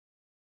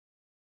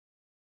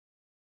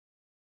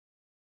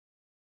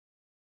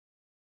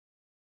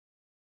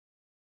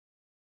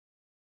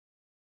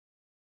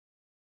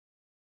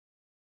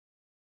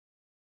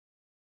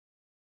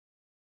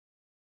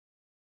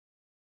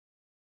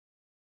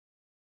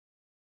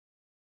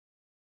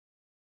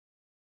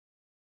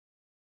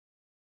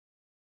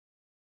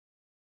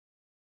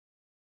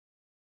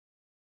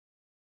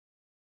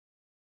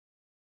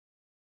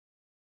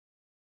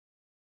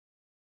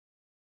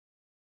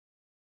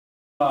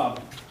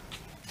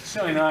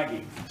Seoi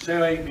Nage.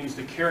 Seoi means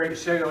to carry.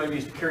 Seoi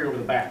means to carry over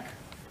the back.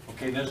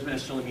 Okay, it doesn't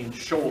necessarily mean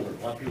shoulder.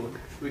 A lot of people,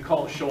 we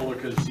call it shoulder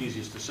because it's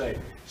easiest to say.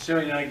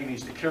 Seoi Nage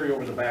means to carry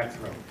over the back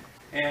throw.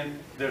 And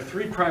there are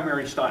three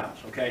primary styles.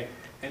 Okay,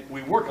 and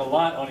we work a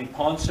lot on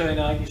Ippon Seoi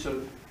Nage.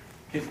 So,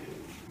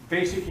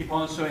 basic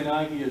Ippon Seoi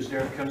Nage is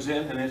there. It comes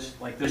in and it's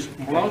like this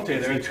Morote.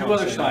 There are two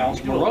other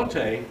styles.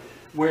 Morote,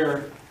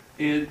 where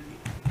it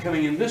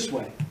coming in this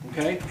way.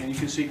 Okay, and you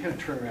can see kind of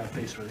turn around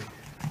face for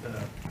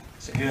the.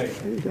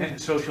 And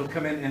so she'll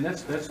come in, and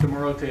that's the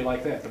Morote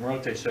like that, the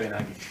Morote Seoi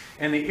Nage.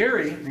 And the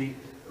Eri, the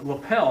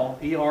lapel,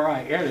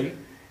 E-R-I, Eri,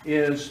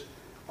 is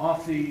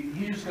off the,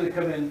 he's just going to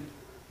come in,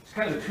 it's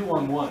kind of a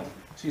 2-on-1.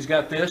 So he's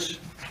got this,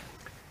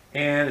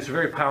 and it's a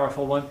very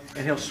powerful one,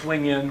 and he'll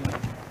swing in,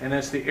 and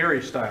that's the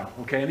Eri style,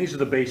 okay? And these are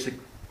the basic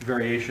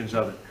variations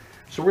of it.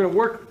 So we're going to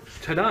work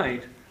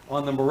tonight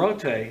on the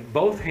Morote,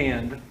 both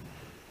hand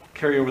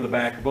carry over the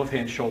back, both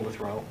hand shoulder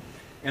throw,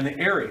 and the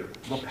Eri,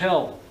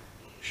 lapel,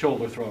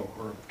 shoulder throw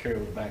or carry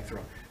over the back throw.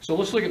 So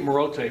let's look at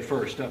Morote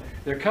first. There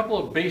are a couple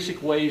of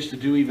basic ways to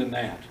do even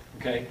that.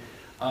 Okay,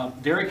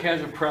 Derek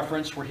has a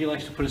preference where he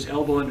likes to put his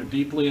elbow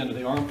deeply under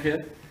the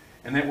armpit,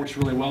 and that works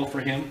really well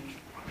for him.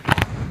 You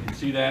can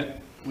see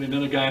that. We have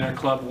another guy in our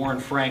club, Warren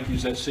Frank,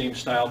 uses that same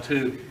style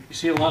too. You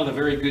see a lot of the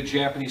very good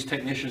Japanese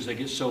technicians, they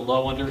get so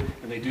low under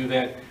and they do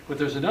that. But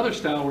there's another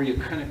style where you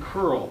kind of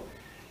curl,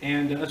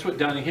 and that's what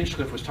Donnie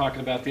Hinchcliffe was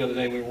talking about the other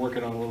day. We were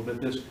working on a little bit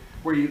this.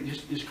 Where you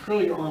just curl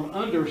your arm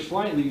under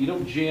slightly, you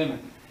don't jam it.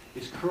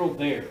 It's curled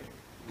there,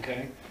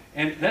 okay?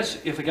 And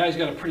that's if a guy's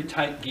got a pretty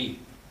tight gi,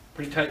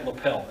 pretty tight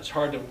lapel. It's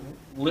hard to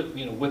whip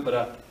it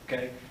up,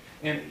 okay?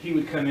 And he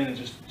would come in and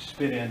just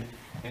spin in,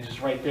 and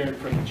just right there in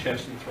front of the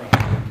chest and throw.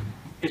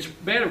 It's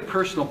a matter of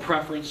personal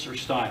preference or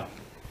style.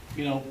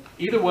 You know,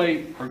 either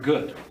way are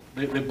good.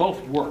 They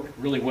both work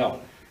really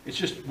well. It's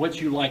just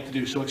what you like to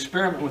do. So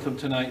experiment with them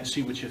tonight and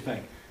see what you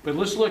think. But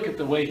let's look at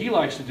the way he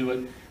likes to do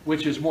it,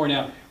 which is more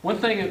now. One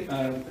thing,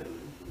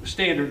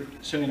 standard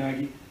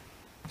Seoi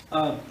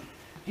Nage,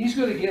 he's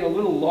going to get a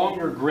little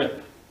longer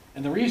grip.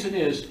 And the reason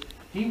is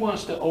he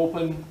wants to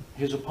open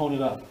his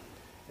opponent up.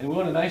 And we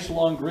want a nice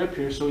long grip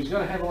here, so he's got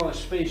to have a lot of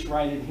space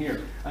right in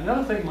here.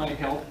 Another thing might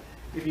help,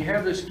 if you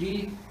have this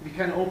gi, if you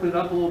kind of open it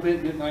up a little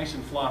bit, get nice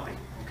and floppy.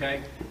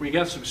 Okay, where you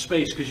got some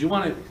space, because you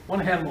want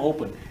to have them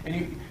open.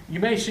 And you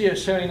may see a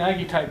Seoi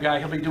Nage type guy,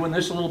 he'll be doing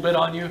this a little bit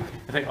on you,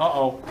 and think,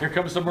 uh-oh, here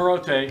comes the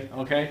Morote,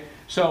 okay?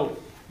 So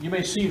you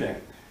may see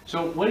that.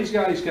 So what he's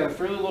got a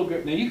fairly low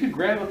grip. Now you can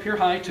grab up here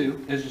high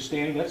too, as you're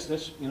standing,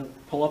 that's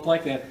pull up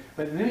like that.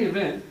 But in any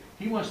event,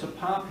 he wants to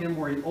pop him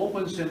where he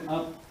opens him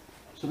up,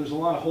 so there's a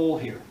lot of hole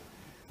here.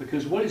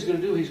 Because what he's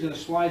going to do, he's going to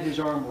slide his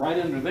arm right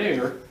under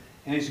there,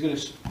 and he's going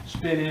to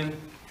spin in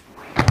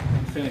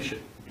and finish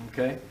it,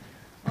 okay?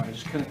 All right,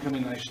 just kind of come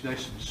in nice and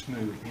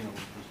smooth,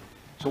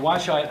 So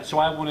watch, so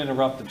I won't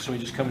interrupt him, so he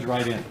just comes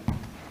right in.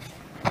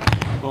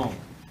 Boom.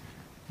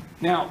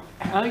 Now,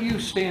 how you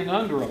stand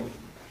under him,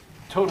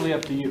 totally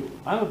up to you.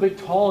 I'm a big,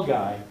 tall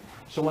guy,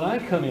 so when I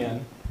come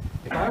in,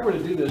 if I were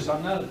to do this,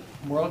 I'm not a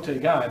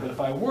Morote guy, but if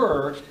I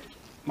were,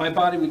 my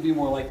body would be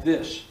more like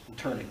this,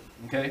 turning,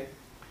 okay?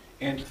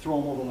 And throw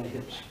him over my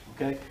hips,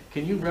 okay?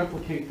 Can you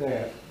replicate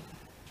that?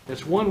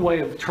 That's one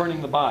way of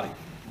turning the body,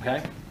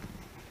 okay?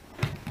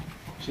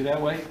 See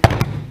that way?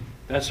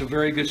 That's a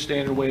very good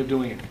standard way of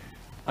doing it.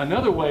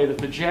 Another way that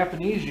the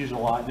Japanese use a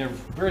lot, and they're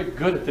very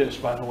good at this,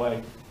 by the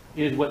way,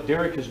 is what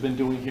Derek has been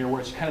doing here, where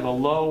it's kind of a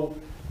low,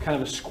 kind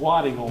of a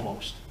squatting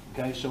almost.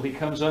 Okay, so he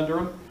comes under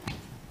him,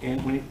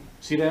 and when you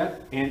see that,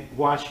 and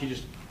watch, he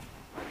just,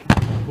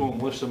 boom,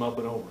 lifts him up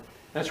and over.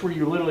 That's where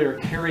you literally are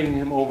carrying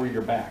him over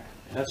your back.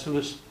 That's who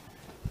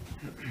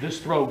this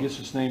throw gets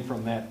its name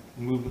from, that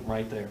movement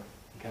right there.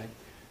 Okay,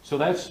 so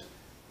that's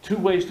two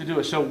ways to do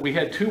it. So we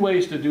had two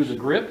ways to do the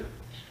grip,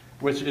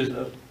 which is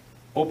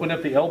open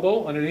up the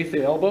elbow underneath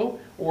the elbow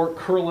or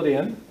curl it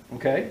in,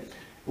 okay?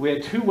 We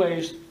had two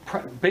ways,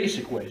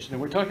 basic ways.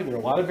 And we're talking, there are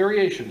a lot of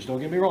variations, don't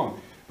get me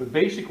wrong, but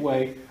basic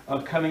way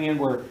of coming in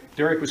where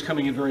Derek was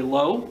coming in very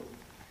low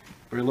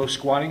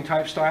squatting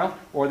type style,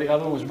 or the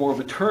other one was more of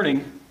a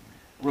turning,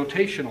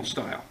 rotational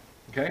style,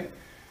 okay?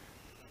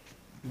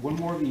 One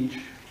more of each,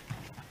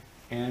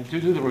 and do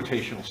the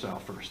rotational style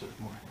first.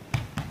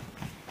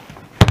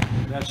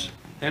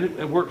 And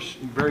it works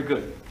very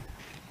good.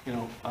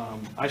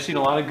 I've seen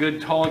a lot of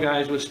good tall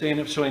guys with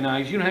stand-up Seoi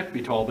Nages. You don't have to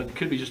be tall, but it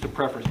could be just a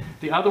preference.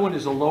 The other one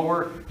is a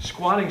lower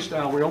squatting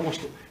style where you're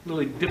almost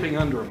literally dipping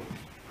under them,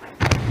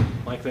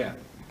 like that.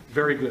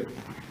 Very good.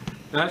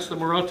 That's the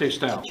Morote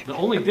style. The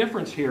only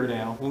difference here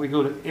now, when we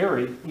go to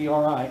Eri,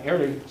 E-R-I,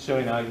 Eri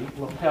Seoi Nage,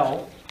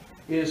 lapel,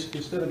 is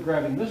instead of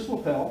grabbing this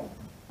lapel,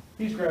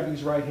 he's grabbing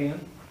his right hand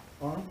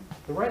on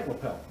the right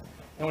lapel.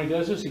 And when he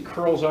does this, he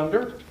curls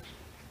under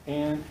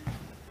and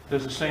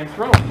does the same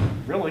throw,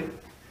 really.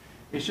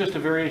 It's just a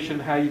variation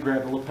of how you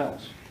grab the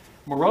lapels.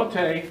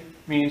 Morote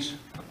means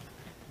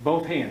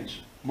both hands.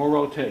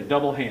 Morote,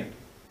 double hand,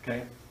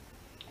 okay?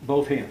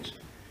 Both hands.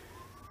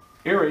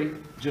 Eri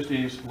just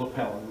is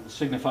lapel. It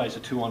signifies a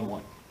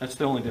 2-on-1. That's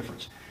the only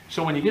difference.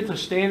 So when you get the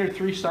standard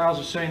 3 styles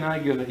of Seoi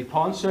Nage, you have the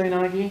Ippon Seoi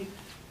Nage,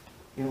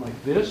 you know,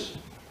 like this.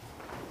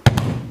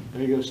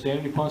 There you go,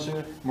 standard Ippon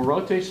Seoi Nage.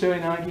 Morote Seoi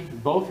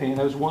Nage, both hands,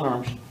 that was one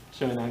arm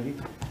Seoi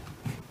Nage.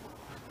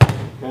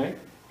 Okay,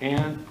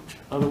 and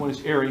other one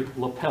is Eri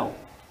lapel.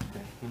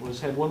 Okay.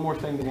 Let's have one more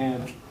thing to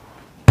add.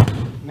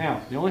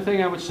 Now, the only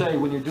thing I would say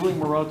when you're doing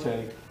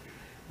Morote,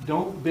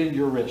 don't bend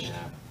your wrist.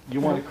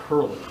 You want to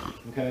curl it,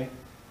 okay?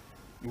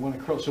 You want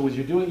to curl. So as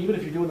you're doing, even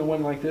if you're doing the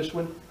one like this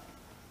one,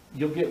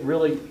 you'll get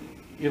really,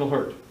 it'll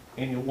hurt,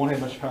 and you won't have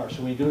much power.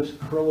 So when you do this,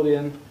 curl it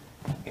in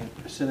and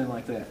sit in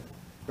like that,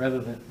 rather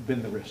than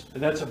bend the wrist.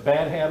 And that's a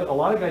bad habit. A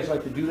lot of guys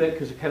like to do that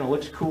because it kind of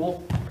looks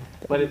cool,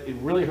 but it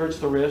really hurts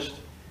the wrist.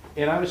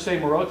 And I would say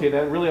Morote,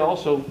 that really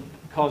also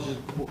causes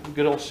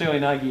good old Seoi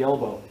Nage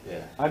elbow.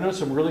 Yeah. I've known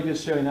some really good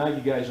Seoi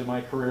Nage guys in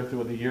my career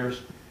through the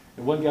years.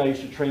 And one guy I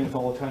used to train with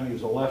all the time, he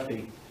was a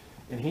lefty,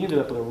 and he ended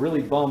up with a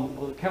really bum,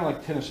 kind of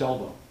like tennis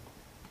elbow,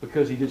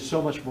 because he did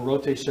so much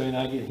Morote Seoi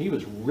Nage, and he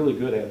was really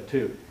good at it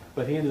too.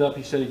 But he ended up,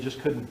 he said he just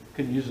couldn't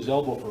use his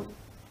elbow for,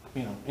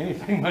 you know,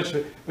 anything much,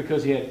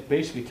 because he had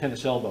basically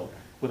tennis elbow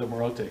with a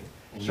Morote.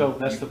 So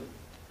that's the...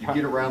 You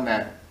get around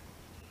that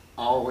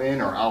all in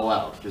or all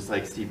out, just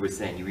like Steve was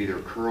saying. You either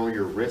curl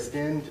your wrist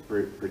in to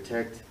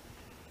protect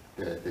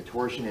the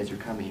torsion as you're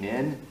coming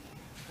in,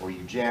 or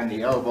you jam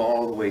the elbow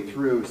all the way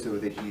through so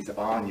that he's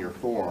on your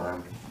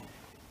forearm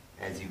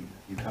as you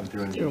come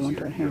through and use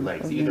your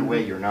legs. Either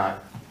way, you're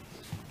not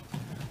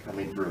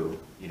coming through,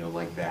 you know,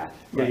 like that.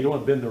 Yeah, you don't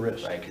want to bend the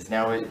wrist. Right, because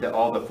now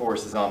all the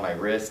force is on my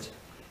wrist.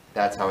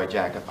 That's how I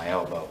jack up my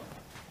elbow.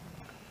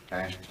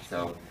 Okay,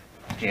 so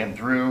jam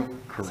through.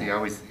 Correct. See,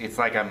 always, it's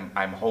like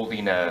I'm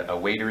holding a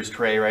waiter's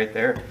tray right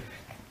there.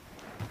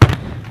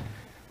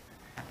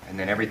 And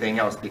then everything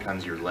else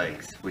becomes your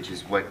legs, which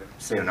is what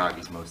Seoi Nage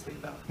is mostly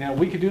about. Now,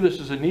 we could do this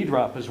as a knee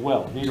drop as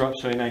well, knee drop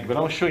Seoi Nage, but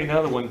I'll show you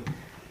another one.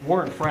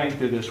 Warren Frank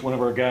did this, one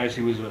of our guys.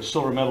 He was a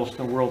silver medalist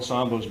in World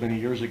Sambos many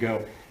years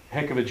ago.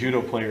 Heck of a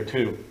judo player,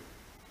 too.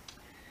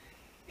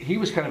 He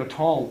was kind of a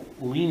tall,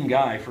 lean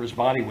guy for his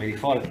body weight. He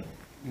fought at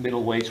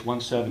middleweights,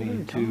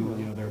 172, you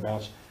know,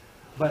 thereabouts.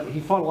 But he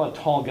fought a lot of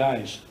tall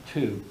guys,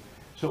 too.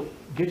 So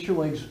get your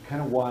legs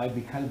kind of wide,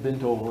 be kind of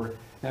bent over.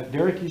 Now,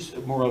 Derek used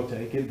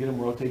Morote, get a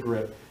Morote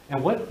grip.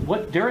 And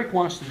what Derek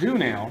wants to do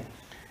now,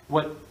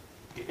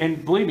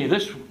 and believe me,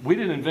 we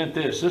didn't invent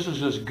this. This is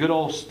just good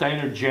old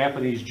standard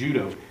Japanese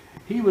judo.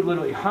 He would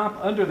literally hop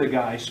under the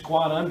guy,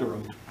 squat under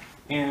him,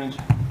 and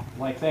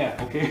like that,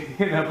 okay?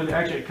 But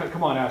actually,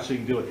 come on out so you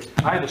can do it.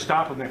 I had to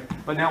stop him there.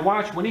 But now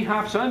watch, when he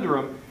hops under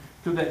him,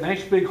 through that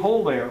nice big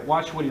hole there,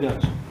 watch what he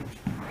does.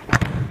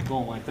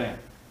 Going like that,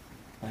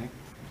 okay?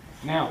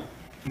 Now,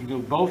 you can do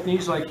both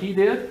knees like he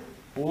did,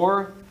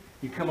 or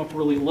you come up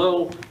really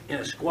low in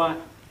a squat,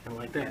 and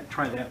like that.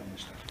 Try that one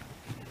this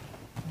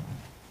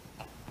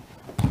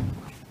time.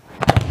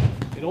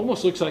 It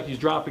almost looks like he's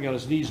dropping on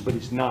his knees, but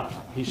he's not.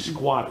 He's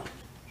squatting.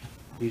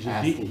 He's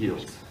ass to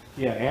heels.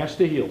 Yeah, ass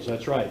to heels,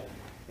 that's right.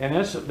 And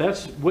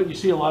that's what you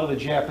see a lot of the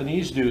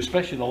Japanese do,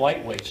 especially the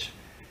lightweights.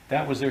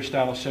 That was their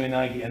style of Seoi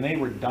Nage, and they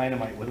were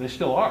dynamite with it. They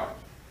still are.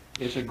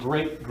 It's a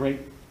great, great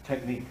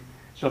technique.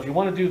 So if you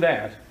want to do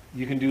that,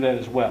 you can do that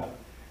as well.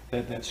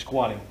 That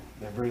squatting,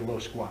 that very low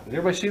squat. Did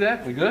everybody see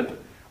that? We good?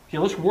 Okay,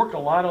 let's work a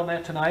lot on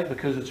that tonight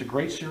because it's a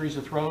great series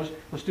of throws.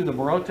 Let's do the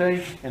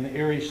Morote and the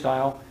Eri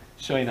style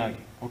Seoi Nage.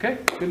 Okay?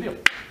 Good deal.